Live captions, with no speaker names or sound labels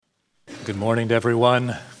Good morning to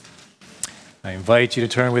everyone. I invite you to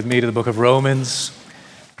turn with me to the book of Romans.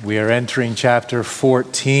 We are entering chapter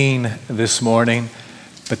 14 this morning,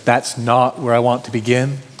 but that's not where I want to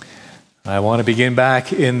begin. I want to begin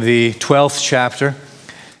back in the 12th chapter.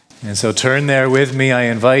 And so turn there with me, I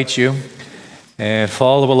invite you, and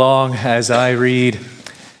follow along as I read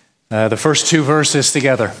the first two verses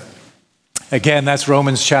together. Again, that's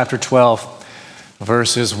Romans chapter 12,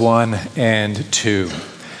 verses 1 and 2.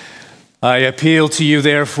 I appeal to you,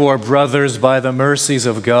 therefore, brothers, by the mercies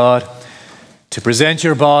of God, to present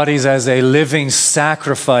your bodies as a living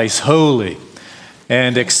sacrifice, holy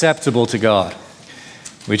and acceptable to God,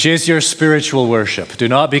 which is your spiritual worship. Do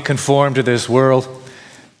not be conformed to this world,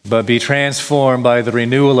 but be transformed by the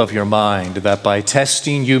renewal of your mind, that by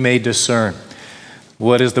testing you may discern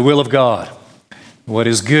what is the will of God, what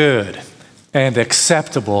is good and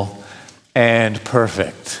acceptable and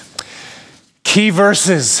perfect. Key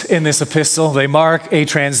verses in this epistle, they mark a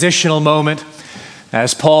transitional moment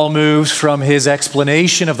as Paul moves from his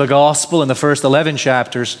explanation of the gospel in the first 11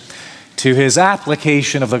 chapters to his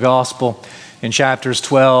application of the gospel in chapters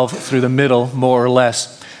 12 through the middle, more or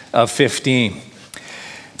less, of 15.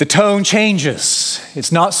 The tone changes.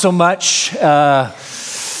 It's not so much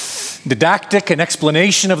didactic, an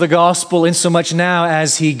explanation of the gospel, in so much now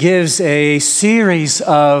as he gives a series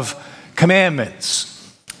of commandments,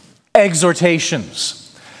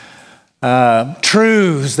 exhortations,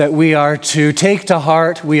 truths that we are to take to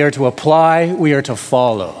heart, we are to apply, we are to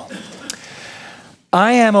follow.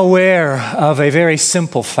 I am aware of a very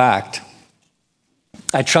simple fact.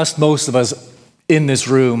 I trust most of us in this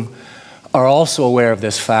room are also aware of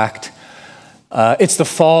this fact. It's the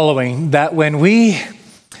following, that when we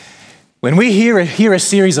hear a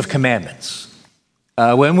series of commandments,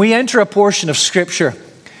 when we enter a portion of Scripture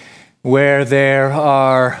where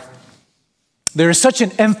there is such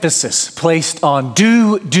an emphasis placed on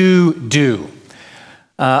do.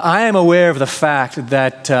 I am aware of the fact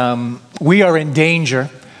that we are in danger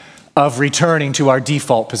of returning to our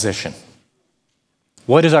default position.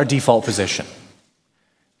 What is our default position?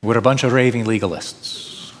 We're a bunch of raving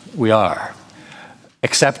legalists. We are.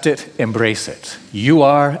 Accept it, embrace it. You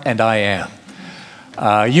are and I am.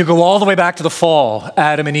 You go all the way back to the fall,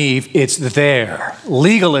 Adam and Eve, it's there.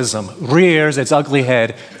 Legalism rears its ugly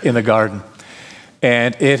head in the garden.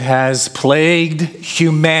 And it has plagued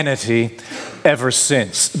humanity ever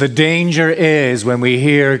since. The danger is when we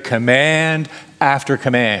hear command after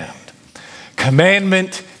command,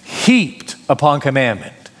 commandment heaped upon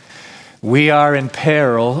commandment, we are in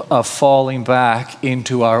peril of falling back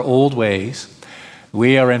into our old ways.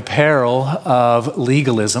 We are in peril of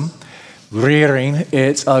legalism rearing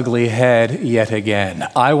its ugly head yet again.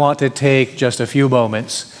 I want to take just a few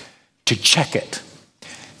moments to check it,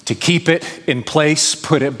 to keep it in place,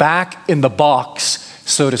 put it back in the box,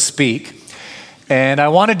 so to speak. And I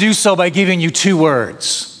want to do so by giving you two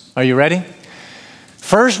words. Are you ready?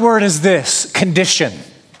 First word is this, condition.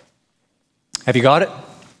 Have you got it?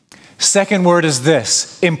 Second word is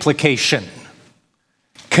this, implication.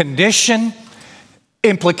 Condition,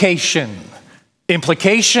 implication.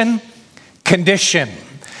 Implication, condition.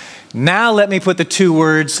 Now let me put the two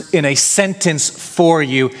words in a sentence for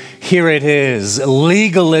you. Here it is.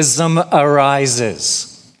 Legalism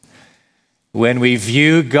arises when we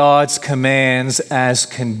view God's commands as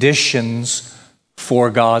conditions for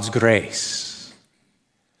God's grace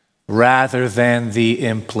rather than the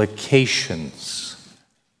implications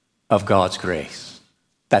of God's grace.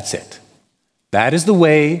 That's it. That is the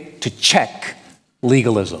way to check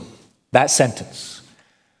legalism. That sentence.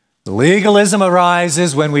 Legalism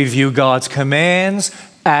arises when we view God's commands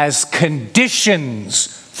as conditions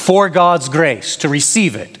for God's grace, to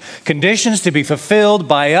receive it. Conditions to be fulfilled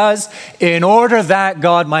by us in order that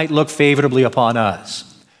God might look favorably upon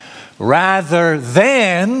us. Rather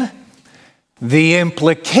than the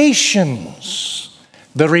implications,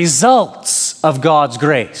 the results of God's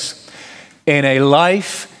grace in a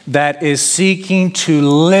life that is seeking to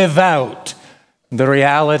live out the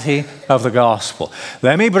reality of the gospel.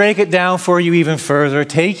 Let me break it down for you even further,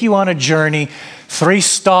 take you on a journey, 3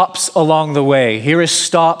 stops along the way. Here is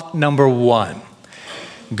stop number 1.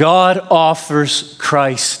 God offers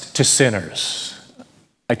Christ to sinners.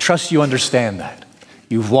 I trust you understand that.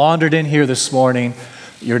 You've wandered in here this morning.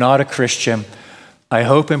 You're not a Christian. I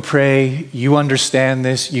hope and pray you understand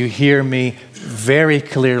this. You hear me very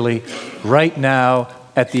clearly right now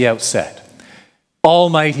at the outset.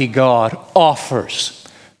 Almighty God offers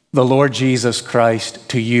the Lord Jesus Christ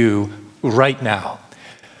to you right now.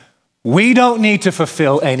 We don't need to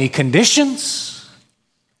fulfill any conditions.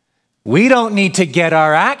 We don't need to get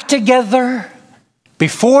our act together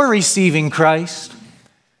Before receiving Christ,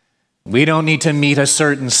 we don't need to meet a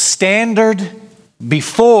certain standard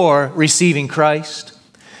before receiving Christ.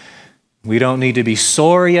 We don't need to be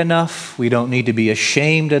sorry enough. We don't need to be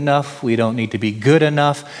ashamed enough. We don't need to be good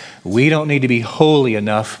enough. We don't need to be holy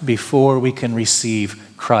enough before we can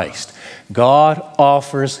receive Christ. God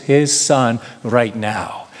offers his Son right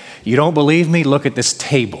now. You don't believe me? Look at this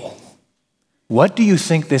table. What do you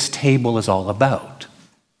think this table is all about?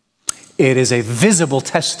 It is a visible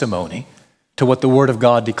testimony to what the Word of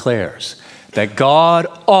God declares, that God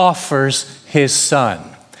offers his Son,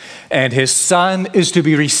 and his Son is to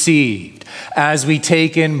be received. As we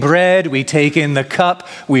take in bread, we take in the cup,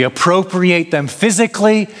 we appropriate them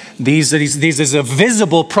physically. These is a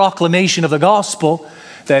visible proclamation of the gospel,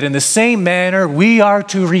 that in the same manner we are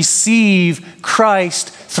to receive Christ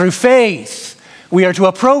through faith. We are to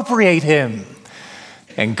appropriate him.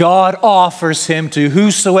 And God offers him to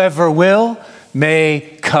whosoever will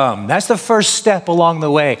may come. That's the first step along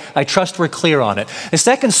the way. I trust we're clear on it. The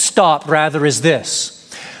second stop, rather, is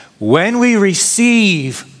this. When we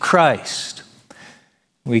receive Christ,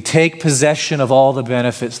 we take possession of all the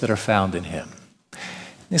benefits that are found in him.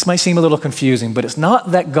 This might seem a little confusing, but it's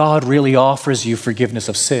not that God really offers you forgiveness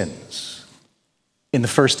of sins in the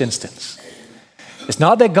first instance. It's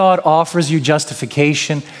not that God offers you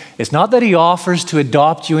justification. It's not that he offers to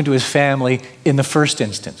adopt you into his family in the first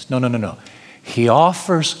instance. No. He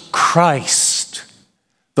offers Christ,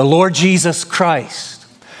 the Lord Jesus Christ.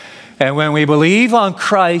 And when we believe on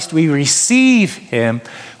Christ, we receive him,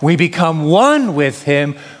 we become one with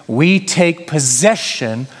him, we take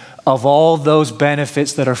possession of all those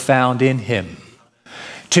benefits that are found in him.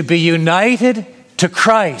 To be united to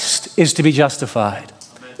Christ is to be justified.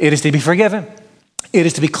 It is to be forgiven. It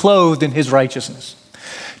is to be clothed in his righteousness.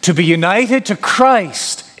 To be united to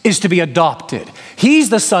Christ is to be adopted. He's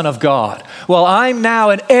the Son of God. Well, I'm now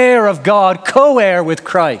an heir of God, co-heir with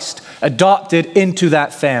Christ, adopted into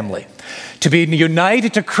that family. To be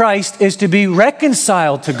united to Christ is to be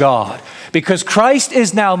reconciled to God, because Christ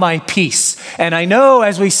is now my peace. And I know,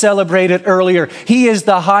 as we celebrated earlier, he is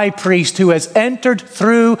the high priest who has entered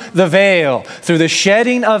through the veil, through the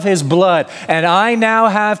shedding of his blood. And I now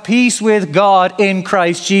have peace with God in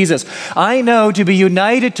Christ Jesus. I know to be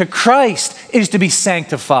united to Christ is to be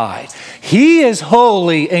sanctified. He is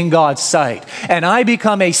holy in God's sight. And I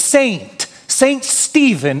become a saint, Saint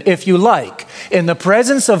Stephen, if you like, in the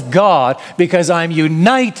presence of God, because I'm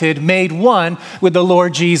united, made one with the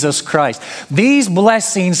Lord Jesus Christ. These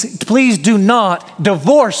blessings, please do not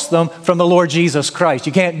divorce them from the Lord Jesus Christ.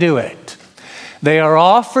 You can't do it. They are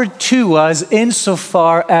offered to us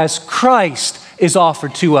insofar as Christ is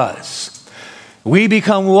offered to us. We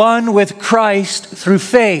become one with Christ through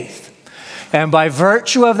faith. And by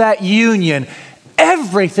virtue of that union,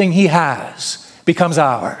 everything he has becomes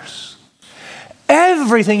ours.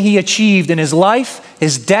 Everything he achieved in his life,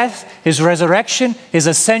 his death, his resurrection, his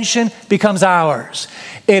ascension becomes ours.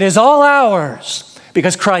 It is all ours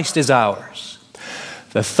because Christ is ours.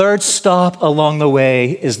 The third stop along the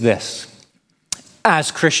way is this.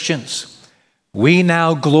 As Christians, we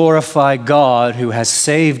now glorify God who has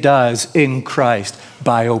saved us in Christ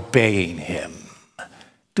by obeying him.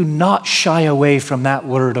 Do not shy away from that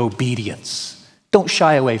word obedience. Don't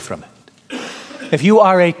shy away from it. If you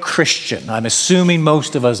are a Christian, I'm assuming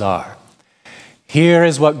most of us are, here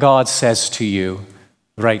is what God says to you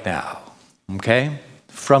right now, okay?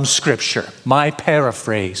 From Scripture, my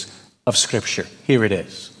paraphrase of Scripture. Here it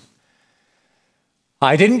is.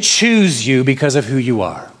 I didn't choose you because of who you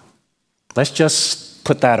are. Let's just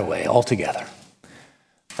put that away altogether.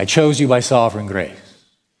 I chose you by sovereign grace.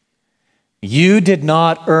 You did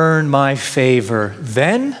not earn my favor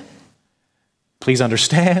then. Please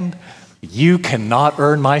understand, you cannot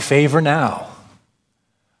earn my favor now.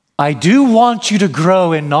 I do want you to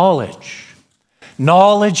grow in knowledge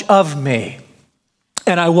of me.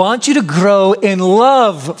 And I want you to grow in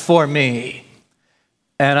love for me.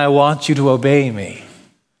 And I want you to obey me.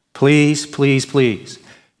 Please, please, please,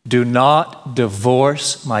 do not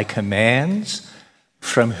divorce my commands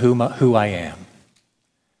from who I am.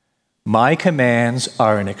 My commands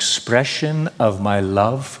are an expression of my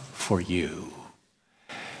love for you.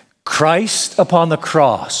 Christ upon the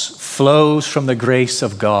cross flows from the grace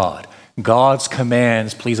of God. God's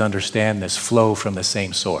commands, please understand this, flow from the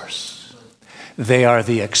same source. They are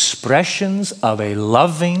the expressions of a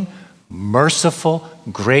loving, merciful,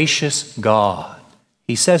 gracious God.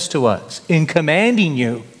 He says to us, in commanding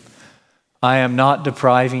you, I am not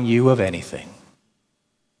depriving you of anything.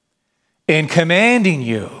 In commanding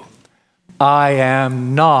you, I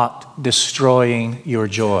am not destroying your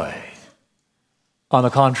joy. On the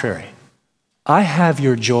contrary, I have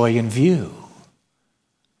your joy in view.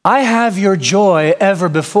 I have your joy ever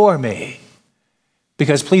before me.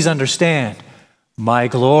 Because please understand, my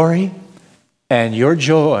glory and your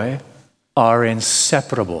joy are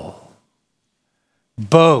inseparable.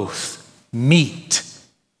 Both meet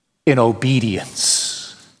in obedience.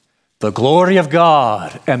 The glory of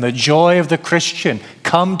God and the joy of the Christian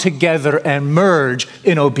come together and merge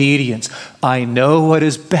in obedience. I know what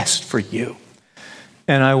is best for you,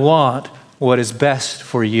 and I want what is best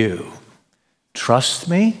for you. Trust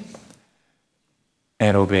me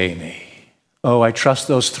and obey me. Oh, I trust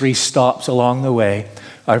those 3 stops along the way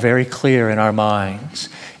are very clear in our minds.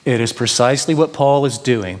 It is precisely what Paul is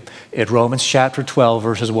doing in Romans chapter 12,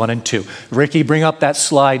 verses 1 and 2. Ricky, bring up that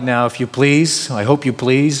slide now, if you please. I hope you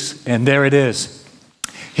please. And there it is.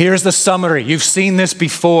 Here's the summary. You've seen this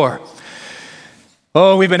before.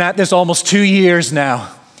 Oh, we've been at this almost 2 years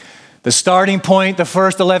now. The starting point, the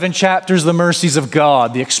first 11 chapters, the mercies of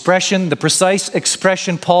God. The precise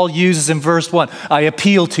expression Paul uses in verse 1. I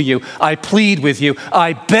appeal to you. I plead with you.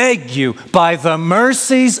 I beg you by the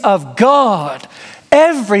mercies of God.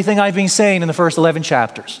 Everything I've been saying in the first 11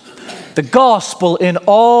 chapters. The gospel in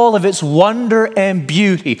all of its wonder and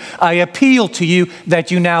beauty. I appeal to you that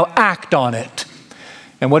you now act on it.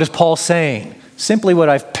 And what is Paul saying? Simply what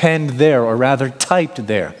I've penned there, or rather typed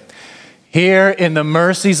there. Here in the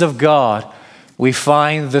mercies of God, we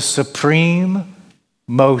find the supreme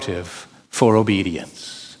motive for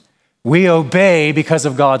obedience. We obey because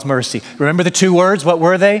of God's mercy. Remember the 2 words? What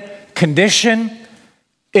were they? Condition,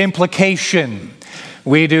 implication.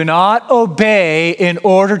 We do not obey in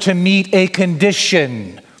order to meet a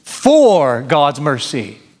condition for God's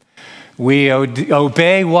mercy. We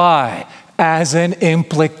obey, why? As an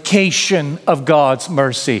implication of God's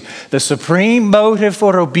mercy. The supreme motive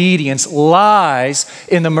for obedience lies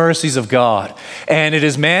in the mercies of God. And it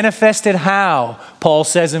is manifested how? Paul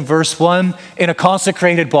says in verse 1, in a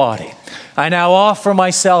consecrated body. I now offer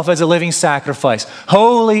myself as a living sacrifice,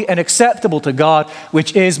 holy and acceptable to God,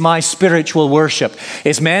 which is my spiritual worship.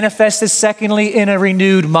 It's manifested, secondly, in a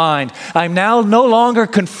renewed mind. I'm now no longer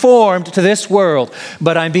conformed to this world,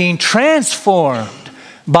 but I'm being transformed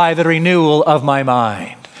by the renewal of my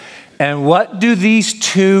mind. And what do these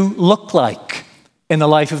 2 look like in the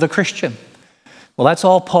life of the Christian? Well, that's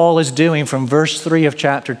all Paul is doing from verse 3 of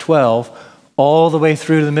chapter 12 all the way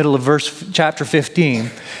through to the middle of chapter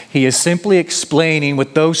 15. He is simply explaining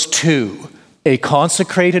what those 2, a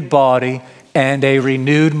consecrated body and a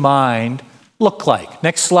renewed mind, look like.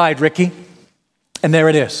 Next slide, Ricky. And there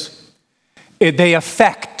it is. They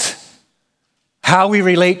affect how we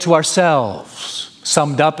relate to ourselves.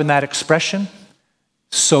 Summed up in that expression,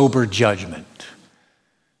 sober judgment.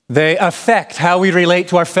 They affect how we relate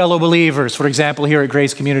to our fellow believers, for example, here at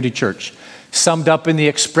Grace Community Church. Summed up in the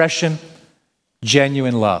expression,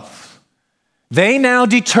 genuine love. They now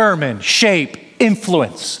determine, shape,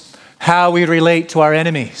 influence how we relate to our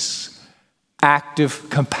enemies. Active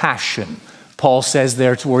compassion, Paul says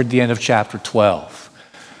there toward the end of chapter 12.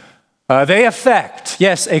 They affect,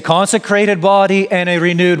 yes, a consecrated body and a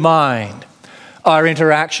renewed mind. Our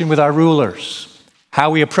interaction with our rulers, how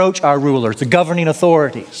we approach our rulers, the governing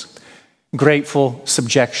authorities, grateful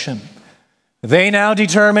subjection. They now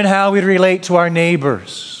determine how we relate to our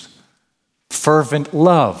neighbors. Fervent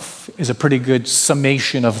love is a pretty good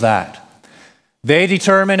summation of that. They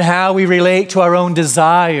determine how we relate to our own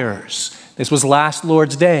desires. This was last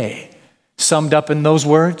Lord's Day, summed up in those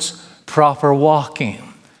words, proper walking.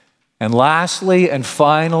 And lastly and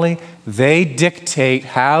finally, they dictate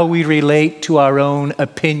how we relate to our own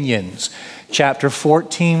opinions. Chapter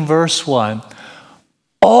 14, verse 1,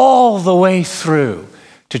 all the way through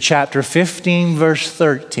to chapter 15, verse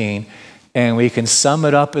 13, and we can sum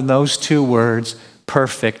it up in those 2 words,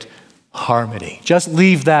 perfect harmony. Just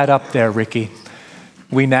leave that up there, Ricky.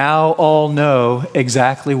 We now all know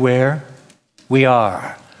exactly where we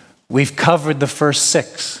are. We've covered the first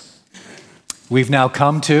 6. We've now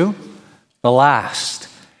come to the last.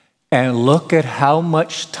 And look at how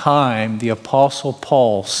much time the Apostle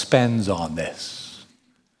Paul spends on this.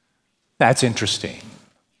 That's interesting.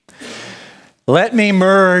 Let me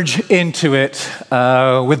merge into it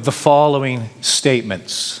with the following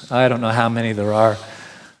statements. I don't know how many there are.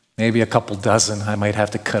 Maybe a couple dozen. I might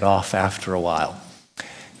have to cut off after a while.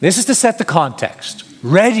 This is to set the context.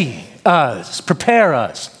 Ready us, prepare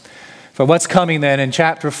us for what's coming then in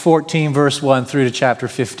chapter 14, verse 1 through to chapter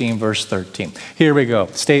 15, verse 13. Here we go.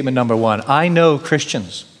 Statement number 1. I know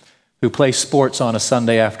Christians who play sports on a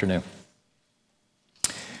Sunday afternoon.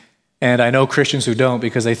 And I know Christians who don't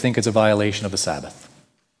because they think it's a violation of the Sabbath.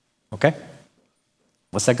 Okay?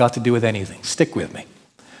 What's that got to do with anything? Stick with me.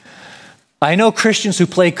 I know Christians who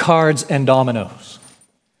play cards and dominoes.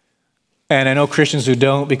 And I know Christians who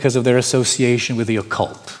don't because of their association with the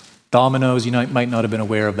occult. Dominoes, you might not have been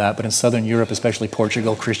aware of that, but in Southern Europe, especially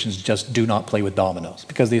Portugal, Christians just do not play with dominoes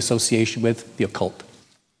because of the association with the occult.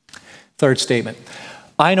 Third statement,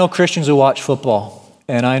 I know Christians who watch football,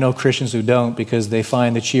 and I know Christians who don't because they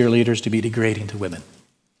find the cheerleaders to be degrading to women.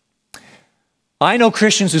 I know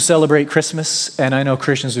Christians who celebrate Christmas, and I know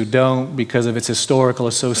Christians who don't because of its historical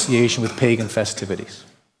association with pagan festivities.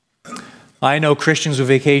 I know Christians who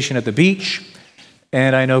vacation at the beach,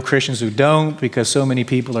 and I know Christians who don't because so many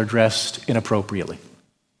people are dressed inappropriately.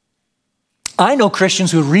 I know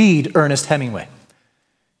Christians who read Ernest Hemingway,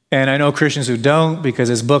 and I know Christians who don't because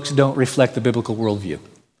his books don't reflect the biblical worldview.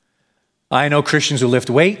 I know Christians who lift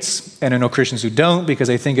weights, and I know Christians who don't because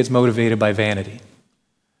they think it's motivated by vanity.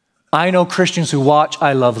 I know Christians who watch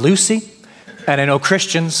I Love Lucy, and I know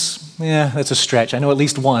Christians, that's a stretch, I know at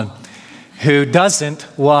least one, who doesn't.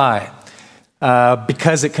 Why?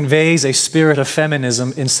 Because it conveys a spirit of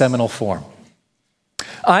feminism in seminal form.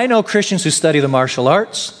 I know Christians who study the martial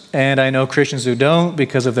arts, and I know Christians who don't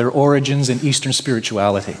because of their origins in Eastern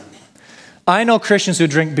spirituality. I know Christians who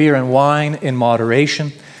drink beer and wine in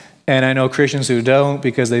moderation, and I know Christians who don't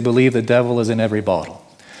because they believe the devil is in every bottle.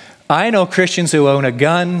 I know Christians who own a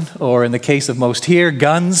gun, or in the case of most here,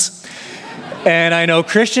 guns, and I know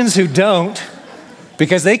Christians who don't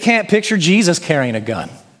because they can't picture Jesus carrying a gun.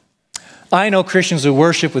 I know Christians who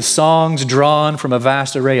worship with songs drawn from a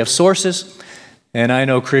vast array of sources, and I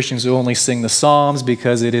know Christians who only sing the Psalms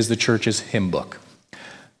because it is the church's hymn book.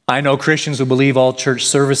 I know Christians who believe all church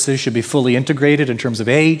services should be fully integrated in terms of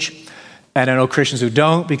age, and I know Christians who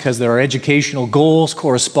don't because there are educational goals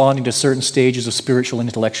corresponding to certain stages of spiritual and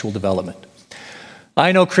intellectual development.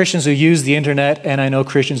 I know Christians who use the internet, and I know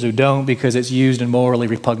Christians who don't because it's used in morally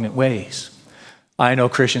repugnant ways. I know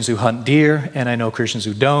Christians who hunt deer, and I know Christians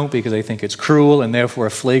who don't because they think it's cruel and therefore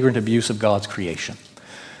a flagrant abuse of God's creation.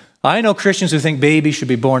 I know Christians who think babies should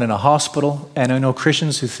be born in a hospital, and I know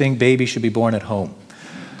Christians who think babies should be born at home.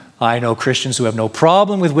 I know Christians who have no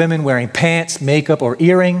problem with women wearing pants, makeup, or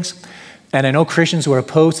earrings, and I know Christians who are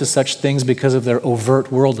opposed to such things because of their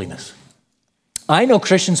overt worldliness. I know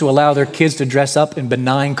Christians who allow their kids to dress up in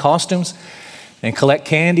benign costumes and collect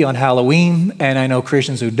candy on Halloween, and I know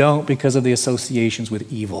Christians who don't because of the associations with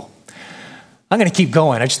evil. I'm going to keep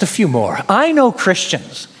going, just a few more. I know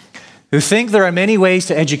Christians who think there are many ways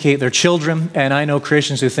to educate their children, and I know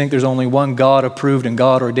Christians who think there's only one God-approved and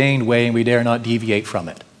God-ordained way, and we dare not deviate from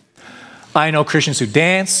it. I know Christians who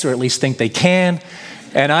dance, or at least think they can,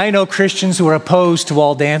 and I know Christians who are opposed to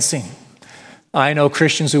all dancing. I know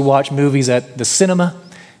Christians who watch movies at the cinema,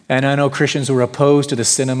 and I know Christians who are opposed to the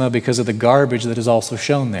cinema because of the garbage that is also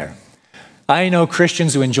shown there. I know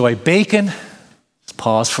Christians who enjoy bacon, let's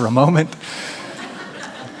pause for a moment,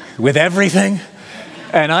 with everything,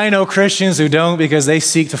 and I know Christians who don't because they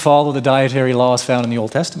seek to follow the dietary laws found in the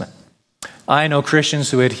Old Testament. I know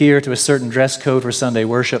Christians who adhere to a certain dress code for Sunday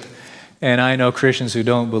worship, and I know Christians who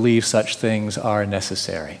don't believe such things are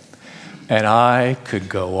necessary. And I could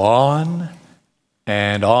go on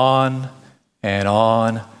and on and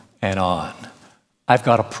on and on. I've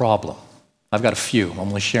got a problem. I've got a few. I'm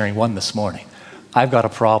only sharing one this morning. I've got a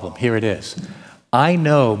problem. Here it is. I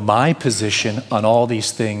know my position on all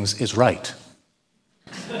these things is right.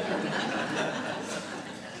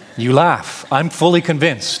 You laugh. I'm fully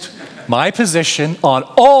convinced. My position on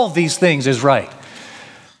all these things is right.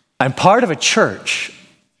 I'm part of a church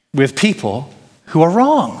with people who are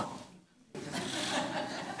wrong.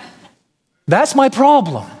 That's my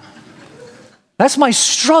problem. That's my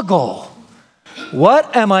struggle.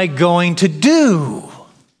 What am I going to do?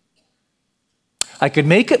 I could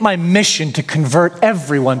make it my mission to convert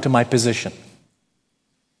everyone to my position.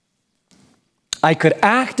 I could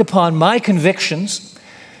act upon my convictions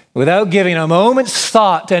without giving a moment's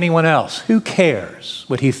thought to anyone else. Who cares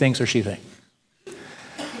what he thinks or she thinks?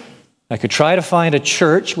 I could try to find a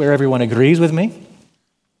church where everyone agrees with me.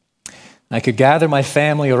 I could gather my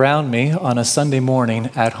family around me on a Sunday morning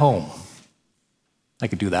at home. I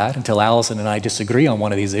could do that until Allison and I disagree on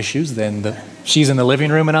one of these issues. Then she's in the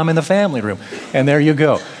living room and I'm in the family room. And there you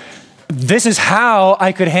go. This is how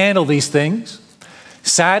I could handle these things.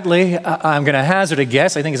 Sadly, I'm going to hazard a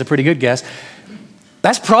guess. I think it's a pretty good guess.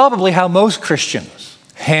 That's probably how most Christians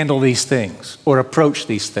handle these things or approach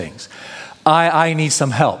these things. I need some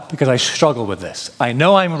help because I struggle with this. I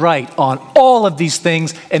know I'm right on all of these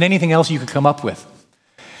things and anything else you could come up with.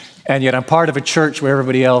 And yet I'm part of a church where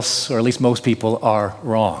everybody else, or at least most people, are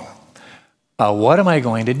wrong. What am I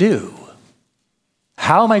going to do?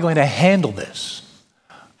 How am I going to handle this?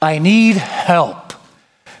 I need help.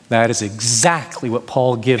 That is exactly what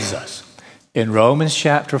Paul gives us in Romans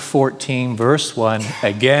chapter 14, verse 1,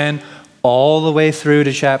 again, all the way through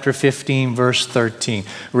to chapter 15, verse 13.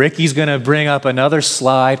 Ricky's going to bring up another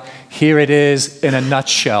slide. Here it is in a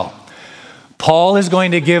nutshell. Paul is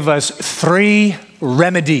going to give us 3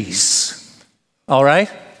 remedies. All right?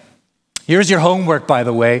 Here's your homework, by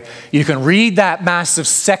the way. You can read that massive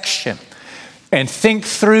section and think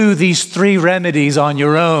through these 3 remedies on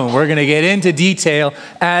your own. We're going to get into detail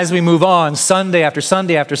as we move on, Sunday after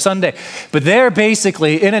Sunday after Sunday. But there,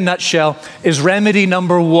 basically, in a nutshell, is remedy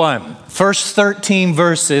number 1. First 13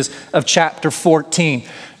 verses of chapter 14.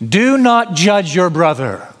 Do not judge your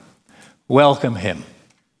brother. Welcome him.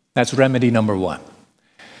 That's remedy number 1.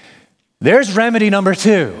 There's remedy number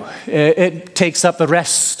 2. It takes up the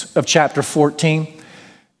rest of chapter 14.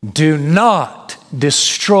 Do not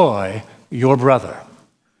destroy your brother,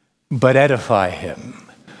 but edify him.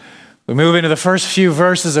 We move into the first few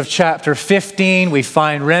verses of chapter 15. We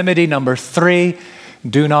find remedy number 3.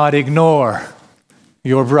 Do not ignore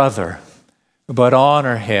your brother, but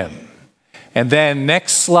honor him. And then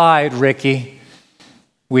next slide, Ricky,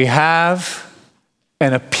 we have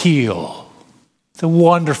an appeal. It's a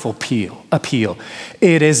wonderful appeal.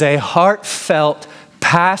 It is a heartfelt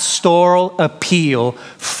pastoral appeal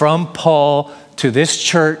from Paul to this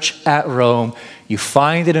church at Rome. You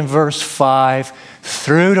find it in verse 5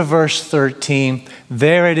 through to verse 13.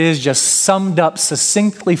 There it is, just summed up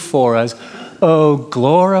succinctly for us. Oh,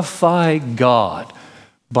 glorify God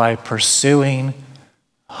by pursuing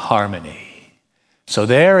harmony. So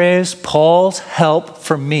there is Paul's help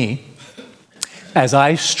for me as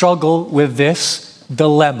I struggle with this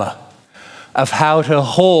dilemma of how to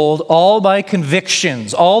hold all my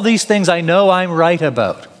convictions, all these things I know I'm right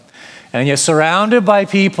about, and yet surrounded by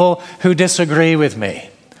people who disagree with me.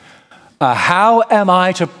 How am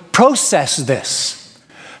I to process this?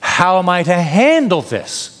 How am I to handle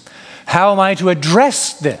this? How am I to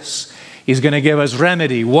address this? He's going to give us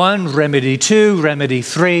remedy 1, remedy 2, remedy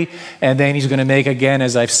 3, and then he's going to make again,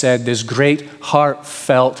 as I've said, this great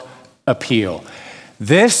heartfelt appeal.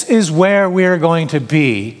 This is where we're going to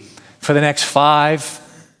be for the next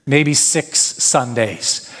 5, maybe 6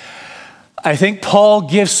 Sundays. I think Paul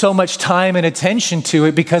gives so much time and attention to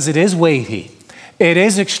it because it is weighty. It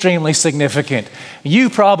is extremely significant. You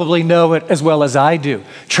probably know it as well as I do.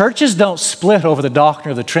 Churches don't split over the doctrine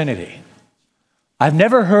of the Trinity. I've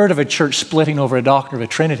never heard of a church splitting over a doctrine of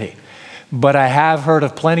the Trinity, but I have heard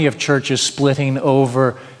of plenty of churches splitting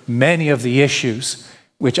over many of the issues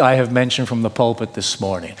which I have mentioned from the pulpit this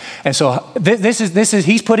morning. And so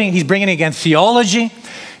he's bringing again theology.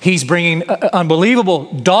 He's bringing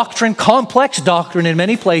unbelievable doctrine, complex doctrine in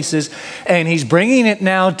many places, and he's bringing it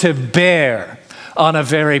now to bear on a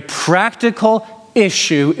very practical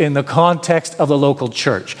issue in the context of the local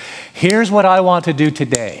church. Here's what I want to do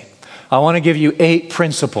today. I want to give you 8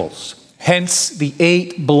 principles, hence the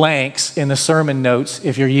 8 blanks in the sermon notes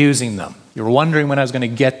if you're using them. You're wondering when I was going to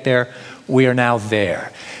get there. We are now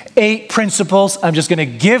there. 8 principles. I'm just going to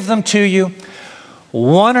give them to you.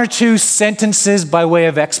 1 or 2 sentences by way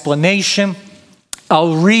of explanation.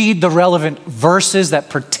 I'll read the relevant verses that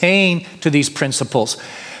pertain to these principles.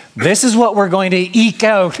 This is what we're going to eke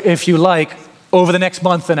out, if you like, over the next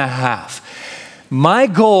month and a half. My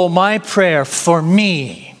goal, my prayer for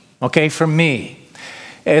me,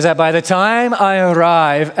 is that by the time I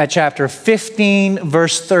arrive at chapter 15,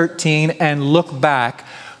 verse 13, and look back,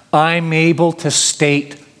 I'm able to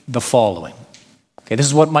state the following. Okay, this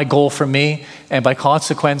is what my goal for me, and by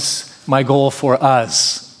consequence, my goal for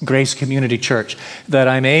us, Grace Community Church, that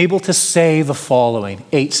I'm able to say the following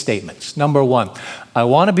 8 statements. Number 1, I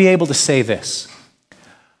want to be able to say this.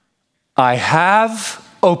 I have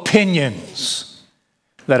opinions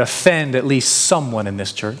that offend at least someone in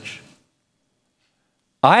this church.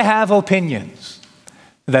 I have opinions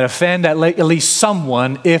that offend at least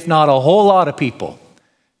someone, if not a whole lot of people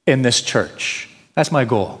in this church. That's my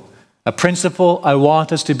goal. A principle I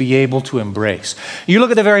want us to be able to embrace. You look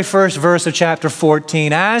at the very first verse of chapter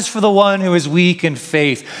 14. As for the one who is weak in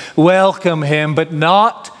faith, welcome him, but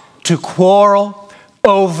not to quarrel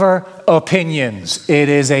over opinions. It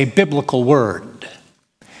is a biblical word.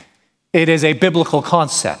 It is a biblical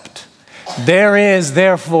concept. There is,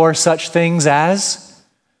 therefore, such things as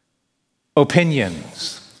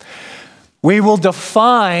opinions. We will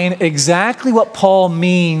define exactly what Paul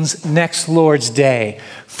means next Lord's Day.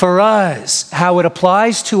 For us, how it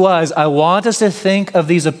applies to us, I want us to think of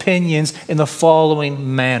these opinions in the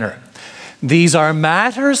following manner. These are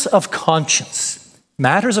matters of conscience,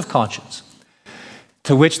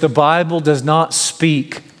 to which the Bible does not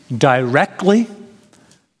speak directly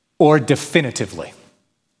or definitively.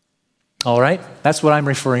 All right? That's what I'm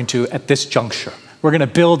referring to at this juncture. We're going to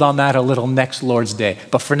build on that a little next Lord's Day.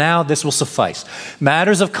 But for now, this will suffice.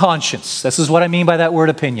 Matters of conscience. This is what I mean by that word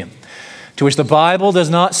opinion, to which the Bible does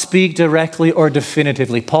not speak directly or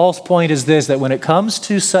definitively. Paul's point is this, that when it comes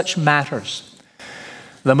to such matters,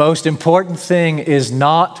 the most important thing is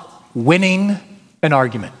not winning an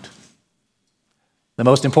argument. The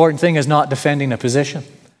most important thing is not defending a position.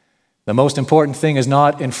 The most important thing is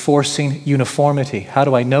not enforcing uniformity. How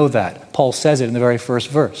do I know that? Paul says it in the very first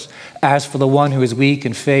verse. As for the one who is weak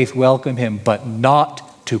in faith, welcome him, but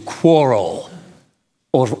not to quarrel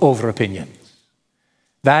over opinions.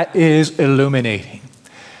 That is illuminating.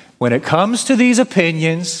 When it comes to these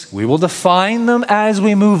opinions, we will define them as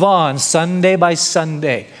we move on, Sunday by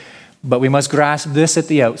Sunday. But we must grasp this at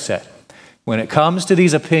the outset. When it comes to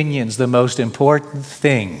these opinions, the most important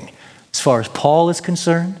thing, as far as Paul is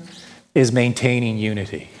concerned, is maintaining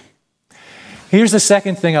unity. Here's the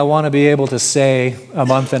second thing I want to be able to say a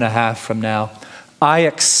month and a half from now. I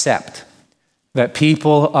accept that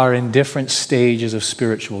people are in different stages of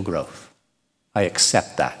spiritual growth. I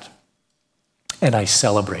accept that. And I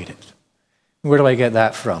celebrate it. Where do I get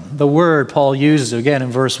that from? The word Paul uses again in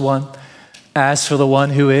verse 1. As for the one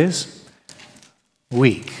who is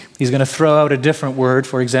weak. He's going to throw out a different word,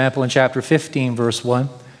 for example, in chapter 15, verse 1.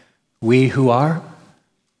 We who are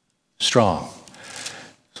strong.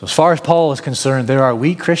 So as far as Paul is concerned, there are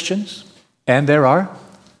weak Christians and there are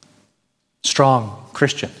strong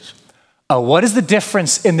Christians. What is the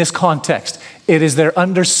difference in this context? It is their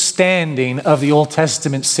understanding of the Old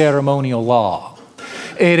Testament ceremonial law.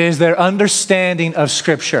 It is their understanding of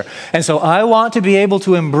Scripture. And so I want to be able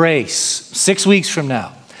to embrace 6 weeks from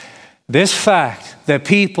now this fact that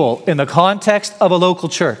people in the context of a local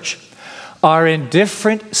church are in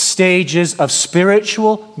different stages of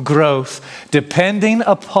spiritual growth depending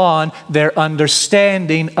upon their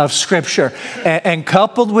understanding of Scripture. And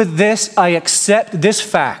coupled with this, I accept this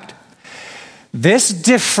fact. This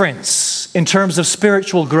difference in terms of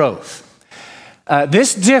spiritual growth,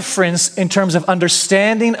 this difference in terms of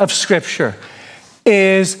understanding of Scripture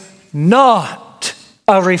is not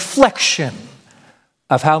a reflection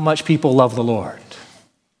of how much people love the Lord.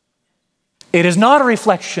 It is not a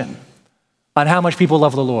reflection on how much people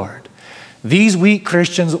love the Lord. These weak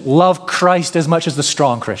Christians love Christ as much as the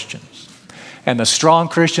strong Christians. And the strong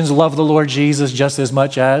Christians love the Lord Jesus just as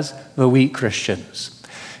much as the weak Christians.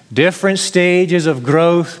 Different stages of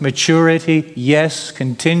growth, maturity, yes,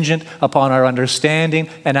 contingent upon our understanding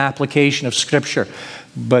and application of Scripture.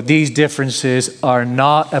 But these differences are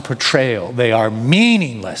not a portrayal. They are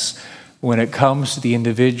meaningless when it comes to the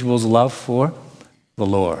individual's love for the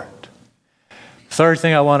Lord. Third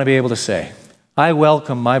thing I want to be able to say, I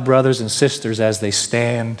welcome my brothers and sisters as they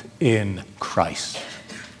stand in Christ.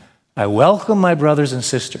 I welcome my brothers and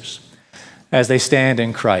sisters as they stand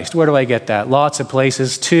in Christ. Where do I get that? Lots of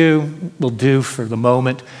places. 2 will do for the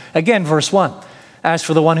moment. Again, verse 1. As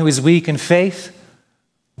for the one who is weak in faith,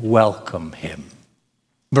 welcome him.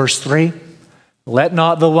 Verse 3. Let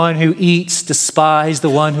not the one who eats despise the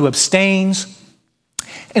one who abstains,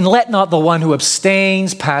 and let not the one who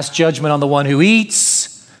abstains pass judgment on the one who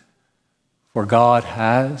eats, for God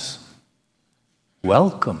has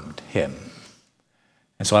welcomed him.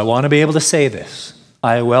 And so I want to be able to say this.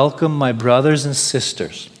 I welcome my brothers and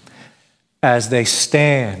sisters as they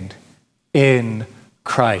stand in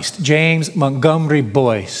Christ. James Montgomery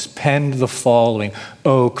Boyce penned the following: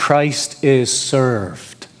 "Oh, Christ is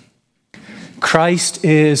served. Christ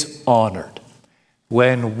is honored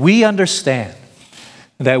when we understand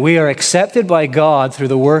that we are accepted by God through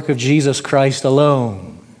the work of Jesus Christ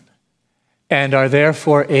alone, and are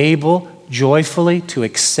therefore able joyfully to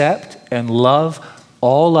accept and love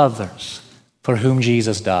all others for whom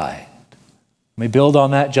Jesus died." Let me build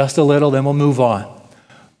on that just a little, then we'll move on.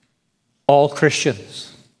 All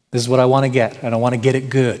Christians, this is what I want to get, and I want to get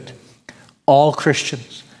it good. All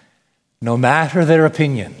Christians, no matter their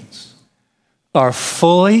opinions, are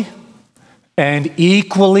fully and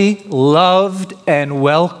equally loved and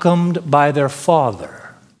welcomed by their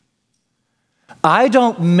Father. I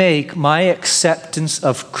don't make my acceptance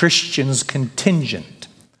of Christians contingent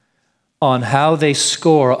on how they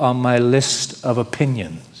score on my list of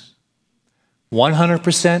opinions.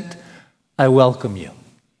 100%, I welcome you.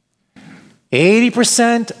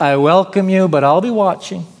 80%, I welcome you, but I'll be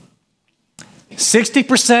watching.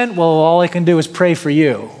 60%, well, all I can do is pray for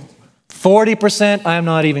you. 40%, I'm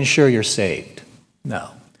not even sure you're saved. No.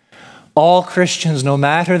 All Christians, no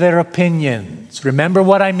matter their opinions, remember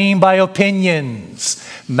what I mean by opinions,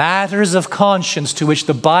 matters of conscience to which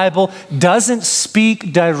the Bible doesn't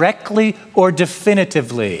speak directly or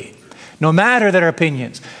definitively. No matter their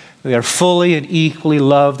opinions, They are fully and equally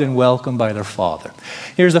loved and welcomed by their Father.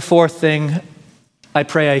 Here's the fourth thing I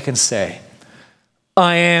pray I can say.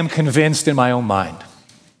 I am convinced in my own mind.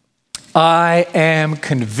 I am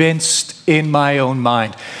convinced in my own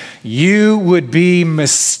mind. You would be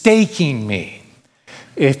mistaking me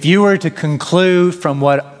if you were to conclude from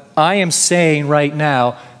what I am saying right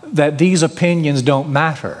now that these opinions don't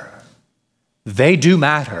matter. They do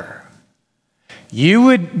matter. You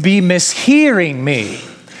would be mishearing me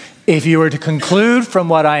if you were to conclude from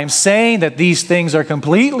what I am saying that these things are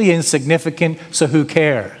completely insignificant, so who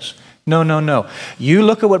cares? No, no, no. You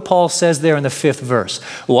look at what Paul says there in the 5th verse.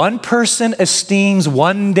 One person esteems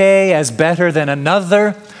one day as better than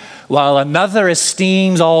another, while another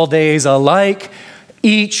esteems all days alike.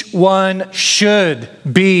 Each one should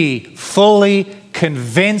be fully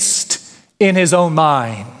convinced in his own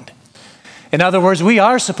mind. In other words, we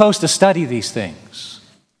are supposed to study these things.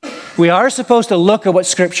 We are supposed to look at what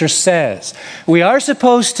Scripture says. We are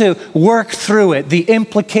supposed to work through it, the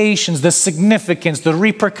implications, the significance, the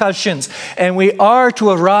repercussions, and we are to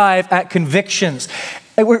arrive at convictions.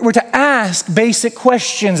 We're to ask basic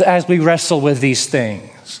questions as we wrestle with these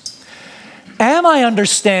things. Am I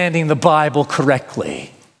understanding the Bible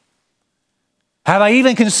correctly? Have I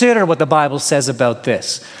even considered what the Bible says about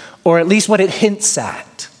this, or at least what it hints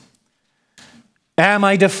at? Am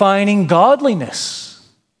I defining godliness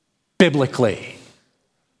biblically?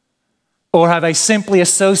 Or have I simply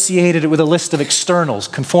associated it with a list of externals,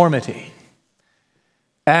 conformity?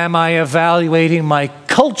 Am I evaluating my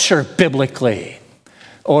culture biblically?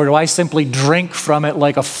 Or do I simply drink from it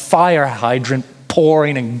like a fire hydrant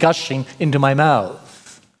pouring and gushing into my mouth?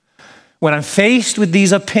 When I'm faced with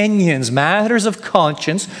these opinions, matters of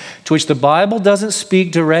conscience, to which the Bible doesn't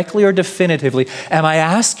speak directly or definitively, am I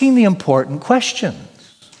asking the important questions?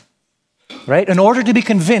 Right? In order to be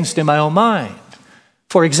convinced in my own mind.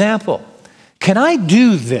 For example, can I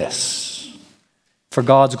do this for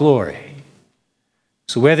God's glory?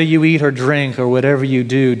 So whether you eat or drink or whatever you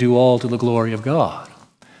do, do all to the glory of God.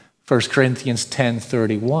 1 Corinthians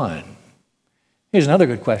 10:31. Here's another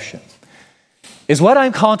good question. Is what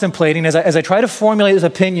I'm contemplating as I try to formulate this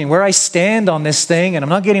opinion, where I stand on this thing, and I'm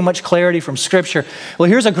not getting much clarity from Scripture. Well,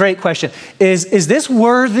 here's a great question. Is this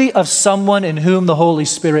worthy of someone in whom the Holy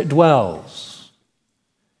Spirit dwells?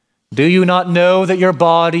 Do you not know that your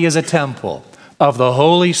body is a temple of the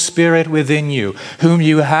Holy Spirit within you, whom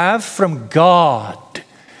you have from God?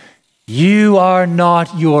 You are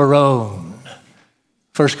not your own.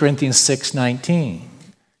 1 Corinthians 6:19.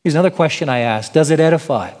 Here's another question I ask. Does it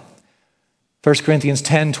edify? 1 Corinthians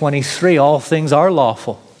 10:23, all things are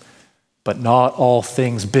lawful, but not all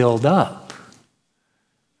things build up.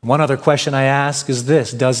 One other question I ask is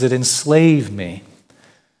this: does it enslave me?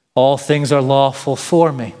 All things are lawful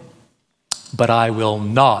for me, but I will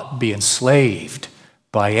not be enslaved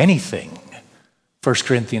by anything. 1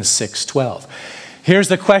 Corinthians 6:12. Here's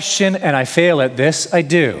the question, and I fail at this. I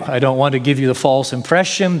do. I don't want to give you the false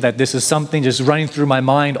impression that this is something just running through my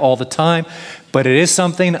mind all the time, but it is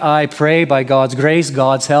something I pray by God's grace,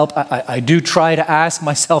 God's help. I do try to ask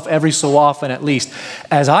myself every so often at least,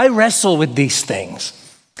 as I wrestle with these things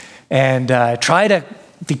and try to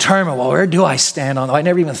determine, well, where do I stand on? I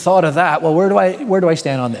never even thought of that. Well, where do I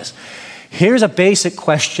stand on this? Here's a basic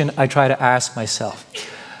question I try to ask myself.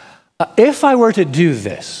 If I were to do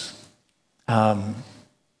this,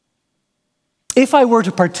 if I were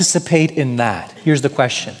to participate in that, here's the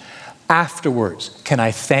question. Afterwards, can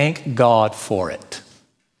I thank God for it?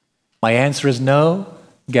 My answer is no.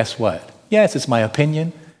 Guess what? Yes, it's my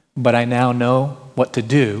opinion, but I now know what to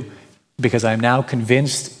do because I'm now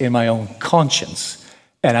convinced in my own conscience,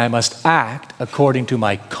 and I must act according to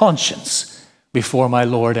my conscience before my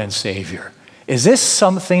Lord and Savior. Is this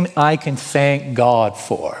something I can thank God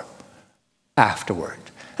for afterward?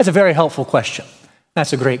 That's a very helpful question.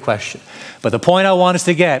 That's a great question. But the point I want us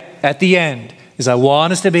to get at the end is I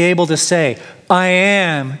want us to be able to say, I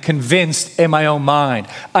am convinced in my own mind.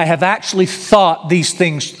 I have actually thought these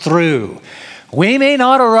things through. We may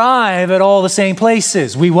not arrive at all the same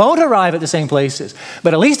places. We won't arrive at the same places.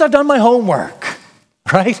 But at least I've done my homework,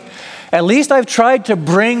 right? At least I've tried to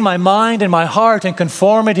bring my mind and my heart in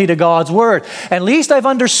conformity to God's word. At least I've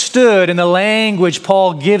understood in the language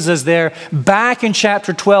Paul gives us there back in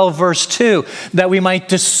chapter 12, verse 2, that we might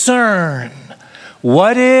discern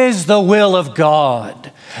what is the will of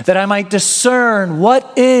God, that I might discern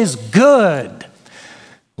what is good,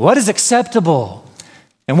 what is acceptable,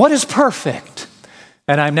 and what is perfect.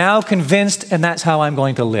 And I'm now convinced, and that's how I'm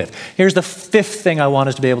going to live. Here's the fifth thing I want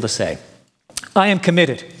us to be able to say. I am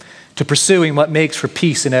committed to pursuing what makes for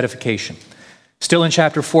peace and edification. Still in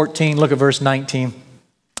chapter 14, look at verse 19.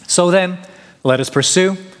 It So then, let us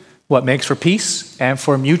pursue what makes for peace and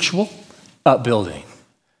for mutual upbuilding.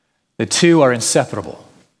 The two are inseparable.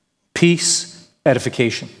 Peace,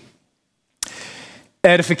 edification.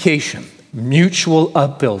 Edification, mutual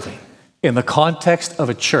upbuilding, in the context of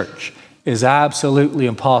a church is absolutely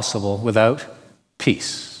impossible without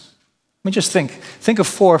peace. I mean, just think of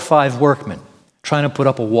 4 or 5 workmen trying to put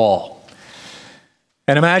up a wall.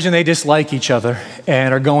 And imagine they dislike each other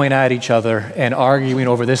and are going at each other and arguing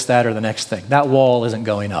over this, that, or the next thing. That wall isn't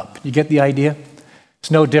going up. You get the idea?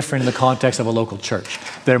 It's no different in the context of a local church.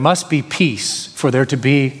 There must be peace for there to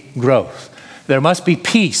be growth. There must be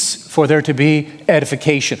peace for there to be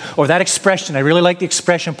edification. Or that expression, I really like the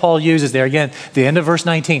expression Paul uses there again, the end of verse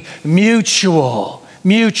 19, mutual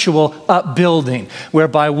upbuilding,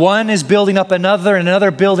 whereby one is building up another, and another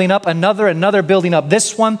building up another building up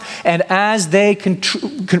this one, and as they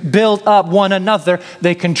build up one another,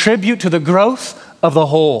 they contribute to the growth of the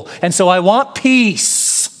whole. And so I want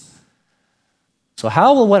peace. So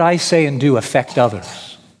how will what I say and do affect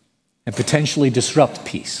others and potentially disrupt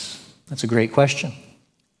peace? That's a great question.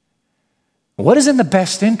 What is in the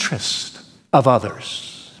best interest of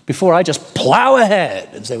others? Before I just plow ahead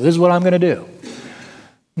and say, well, this is what I'm going to do.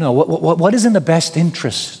 No, what is in the best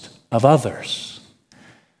interest of others?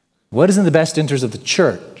 What is in the best interest of the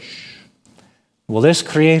church? Will this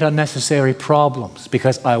create unnecessary problems?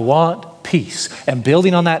 Because I want peace. And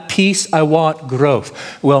building on that peace, I want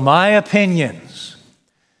growth. Will my opinions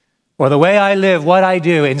or the way I live, what I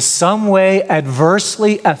do, in some way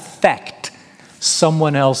adversely affect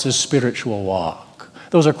someone else's spiritual walk?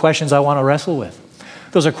 Those are questions I want to wrestle with.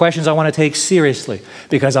 Those are questions I want to take seriously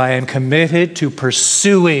because I am committed to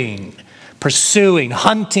pursuing,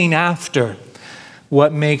 hunting after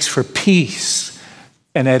what makes for peace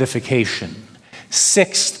and edification.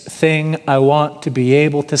 6th thing I want to be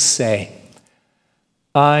able to say,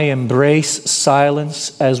 I embrace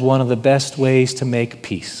silence as one of the best ways to make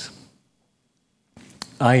peace.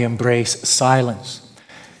 I embrace silence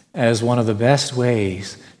as one of the best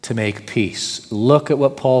ways to make peace. Look at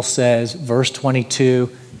what Paul says, verse 22,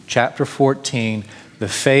 chapter 14. The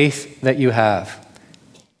faith that you have,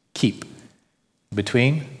 keep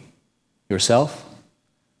between yourself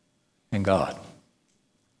and God.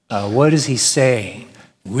 What is he saying?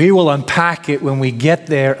 We will unpack it when we get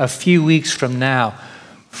there a few weeks from now.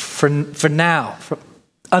 For now,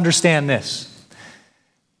 understand this.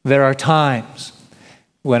 There are times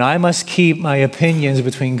when I must keep my opinions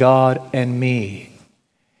between God and me.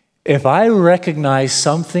 If I recognize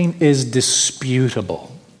something is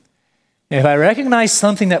disputable, if I recognize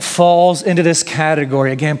something that falls into this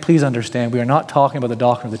category, again, please understand, we are not talking about the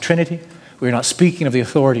doctrine of the Trinity. We're not speaking of the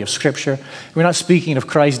authority of Scripture. We're not speaking of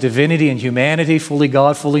Christ's divinity and humanity, fully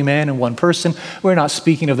God, fully man in one person. We're not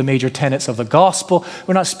speaking of the major tenets of the gospel.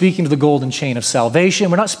 We're not speaking of the golden chain of salvation.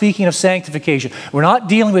 We're not speaking of sanctification. We're not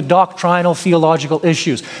dealing with doctrinal, theological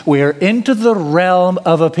issues. We're into the realm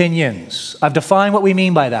of opinions. I've defined what we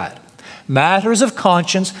mean by that. Matters of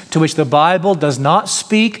conscience to which the Bible does not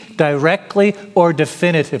speak directly or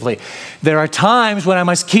definitively. There are times when I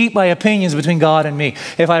must keep my opinions between God and me.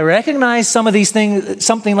 If I recognize some of these things,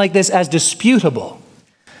 something like this as disputable,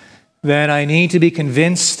 then I need to be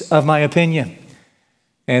convinced of my opinion.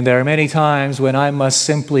 And there are many times when I must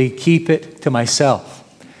simply keep it to myself,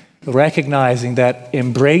 recognizing that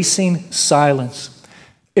embracing silence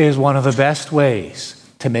is one of the best ways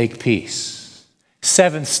to make peace.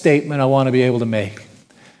 7th statement I want to be able to make.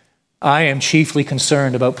 I am chiefly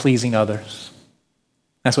concerned about pleasing others.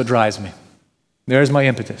 That's what drives me. There's my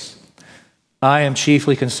impetus. I am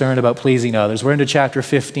chiefly concerned about pleasing others. We're into chapter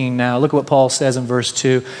 15 now. Look at what Paul says in verse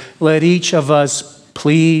 2. Let each of us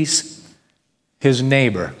please his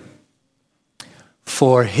neighbor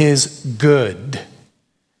for his good,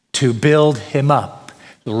 to build him up.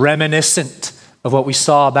 Reminiscent of what we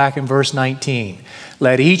saw back in verse 19.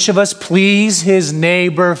 Let each of us please his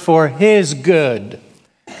neighbor for his good,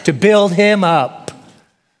 to build him up.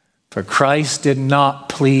 For Christ did not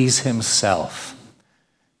please himself,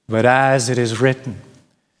 but as it is written,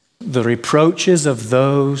 the reproaches of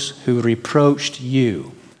those who reproached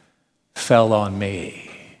you fell on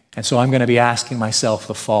me. And so I'm going to be asking myself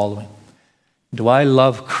the following. Do I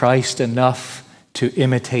love Christ enough to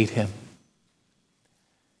imitate him?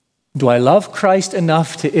 Do I love Christ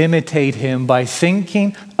enough to imitate him by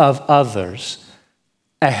thinking of others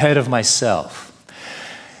ahead of myself?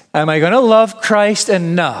 Am I going to love Christ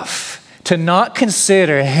enough to not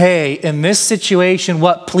consider, hey, in this situation,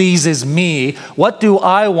 what pleases me? What do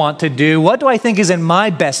I want to do? What do I think is in my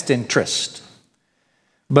best interest?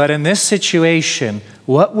 But in this situation,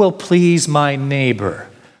 what will please my neighbor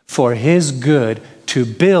for his good, to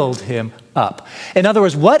build him up. In other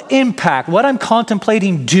words, what impact, what I'm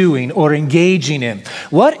contemplating doing or engaging in,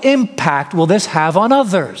 what impact will this have on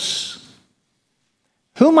others?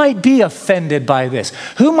 Who might be offended by this?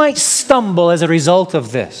 Who might stumble as a result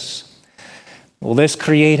of this? Will this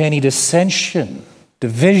create any dissension,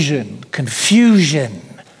 division, confusion?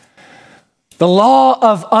 The law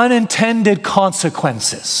of unintended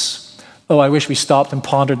consequences. Oh, I wish we stopped and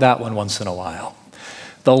pondered that one once in a while.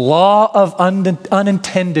 The law of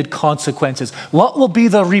unintended consequences. What will be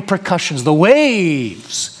the repercussions, the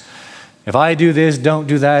waves? If I do this, don't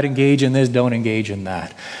do that, engage in this, don't engage in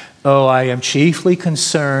that. Oh, I am chiefly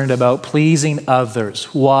concerned about pleasing others.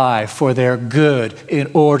 Why? For their good,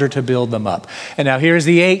 in order to build them up. And now here's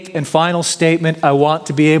the 8th and final statement I want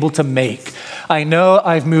to be able to make. I know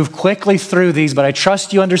I've moved quickly through these, but I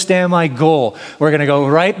trust you understand my goal. We're going to go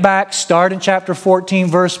right back, start in chapter 14,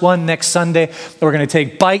 verse 1 next Sunday. We're going to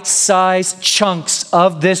take bite-sized chunks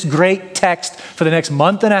of this great text for the next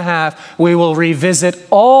month and a half. We will revisit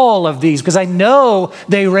all of these because I know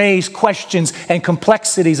they raise questions and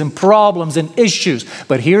complexities and problems and issues.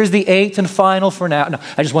 But here's the 8th and final for now.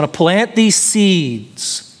 I just want to plant these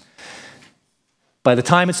seeds. By the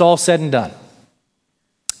time it's all said and done,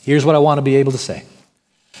 here's what I want to be able to say.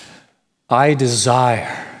 I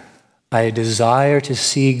desire to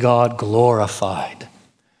see God glorified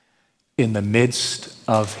in the midst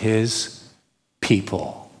of his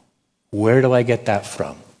people. Where do I get that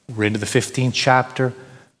from? We're into the 15th chapter.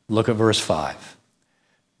 Look at verse 5.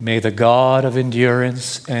 May the God of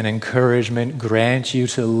endurance and encouragement grant you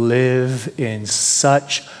to live in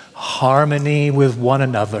such harmony with one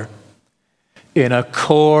another, in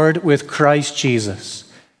accord with Christ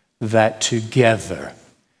Jesus, that together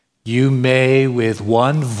you may with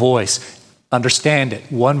one voice, understand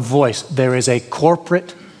it, one voice. There is a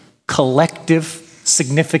corporate, collective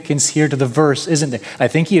significance here to the verse, isn't there? I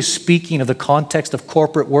think he is speaking of the context of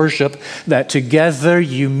corporate worship, that together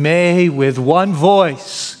you may with one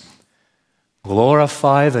voice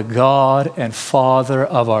glorify the God and Father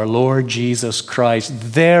of our Lord Jesus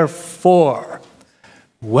Christ. Therefore,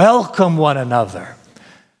 welcome one another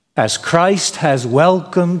as Christ has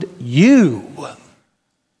welcomed you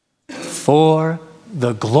for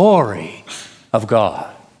the glory of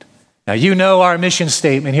God. Now, you know our mission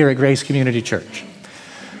statement here at Grace Community Church.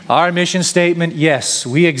 Our mission statement, yes,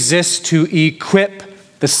 we exist to equip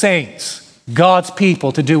the saints, God's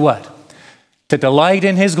people, to do what? To delight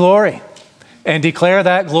in his glory and declare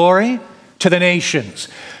that glory to the nations.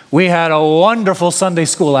 We had a wonderful Sunday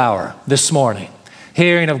school hour this morning.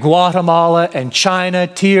 Hearing of Guatemala and China,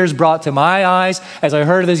 tears brought to my eyes as I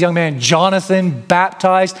heard of this young man, Jonathan,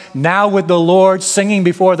 baptized, now with the Lord, singing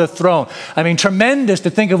before the throne. I mean, tremendous to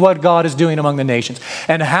think of what God is doing among the nations.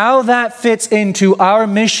 And how that fits into our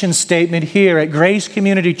mission statement here at Grace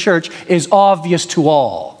Community Church is obvious to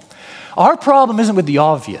all. Our problem isn't with the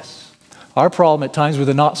obvious. Our problem at times with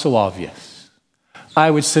the not so obvious. I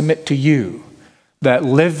would submit to you that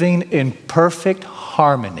living in perfect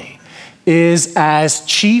harmony is as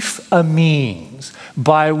chief a means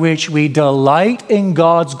by which we delight in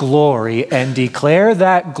God's glory and declare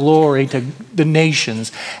that glory to the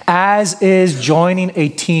nations as is joining a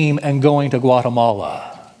team and going to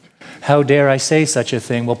Guatemala. How dare I say such a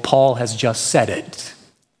thing? Well, Paul has just said it.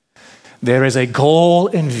 There is a goal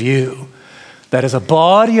in view that as a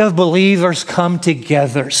body of believers come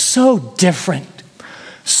together, so different,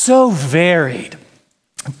 so varied,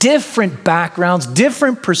 different backgrounds,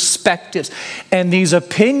 different perspectives, and these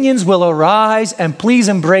opinions will arise, and please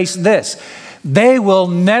embrace this. They will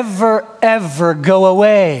never, ever go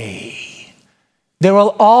away. There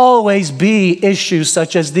will always be issues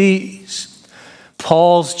such as these.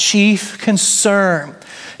 Paul's chief concern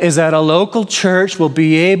is that a local church will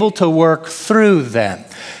be able to work through them,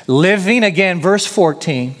 living, again, verse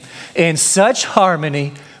 14, in such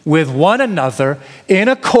harmony with one another, in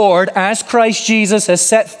accord, as Christ Jesus has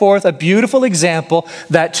set forth a beautiful example,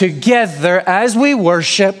 that together as we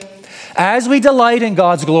worship, as we delight in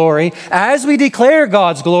God's glory, as we declare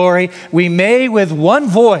God's glory, we may with one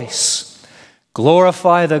voice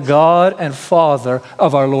glorify the God and Father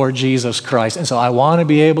of our Lord Jesus Christ. And so I want to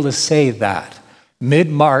be able to say that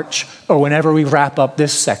mid-March or whenever we wrap up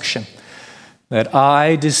this section, that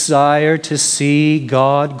I desire to see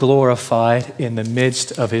God glorified in the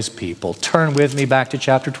midst of his people. Turn with me back to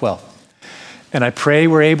chapter 12. And I pray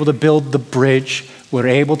we're able to build the bridge. We're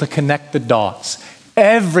able to connect the dots.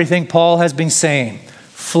 Everything Paul has been saying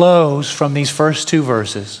flows from these first two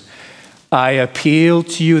verses. I appeal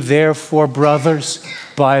to you, therefore, brothers,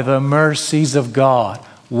 by the mercies of God.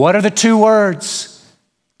 What are the two words?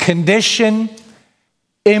 Condition,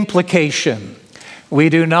 implication. We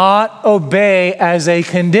do not obey as a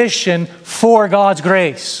condition for God's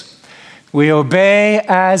grace. We obey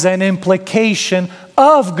as an implication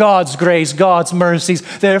of God's grace, God's mercies.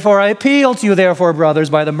 Therefore, I appeal to you, therefore, brothers,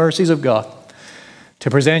 by the mercies of God, to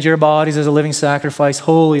present your bodies as a living sacrifice,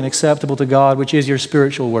 holy and acceptable to God, which is your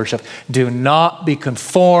spiritual worship. Do not be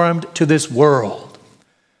conformed to this world,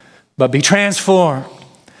 but be transformed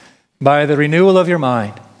by the renewal of your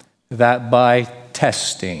mind, that by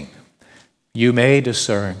testing you may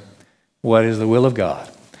discern what is the will of God,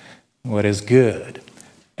 what is good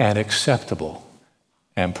and acceptable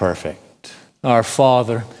and perfect. Our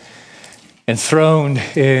Father, enthroned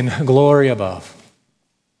in glory above,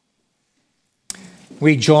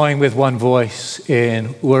 we join with one voice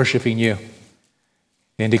in worshiping you,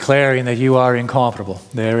 in declaring that you are incomparable.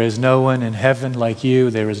 There is no one in heaven like you.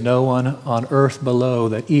 There is no one on earth below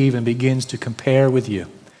that even begins to compare with you.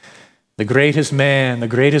 The greatest man, the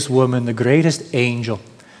greatest woman, the greatest angel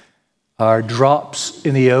are drops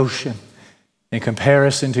in the ocean in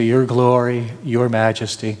comparison to your glory, your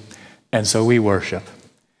majesty, and so we worship.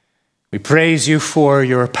 We praise you for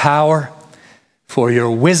your power, for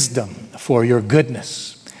your wisdom, for your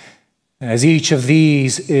goodness. As each of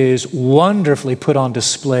these is wonderfully put on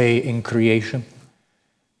display in creation,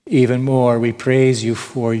 even more we praise you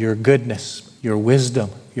for your goodness, your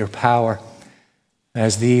wisdom, your power,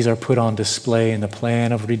 as these are put on display in the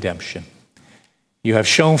plan of redemption. You have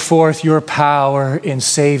shown forth your power in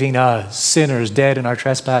saving us, sinners dead in our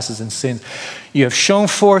trespasses and sins. You have shown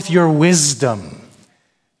forth your wisdom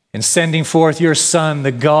in sending forth your Son,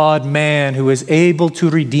 the God-man, who is able to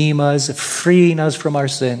redeem us, freeing us from our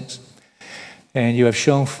sins. And you have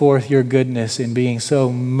shown forth your goodness in being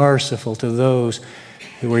so merciful to those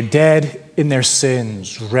who were dead in their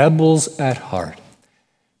sins, rebels at heart.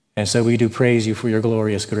 And so we do praise you for your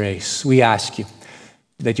glorious grace. We ask you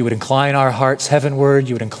that you would incline our hearts heavenward,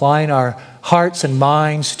 you would incline our hearts and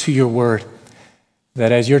minds to your word,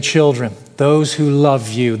 that as your children, those who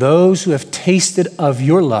love you, those who have tasted of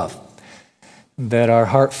your love, that our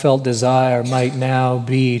heartfelt desire might now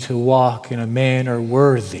be to walk in a manner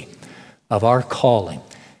worthy of our calling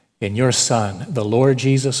in your Son, the Lord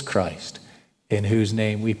Jesus Christ, in whose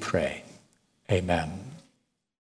name we pray. Amen.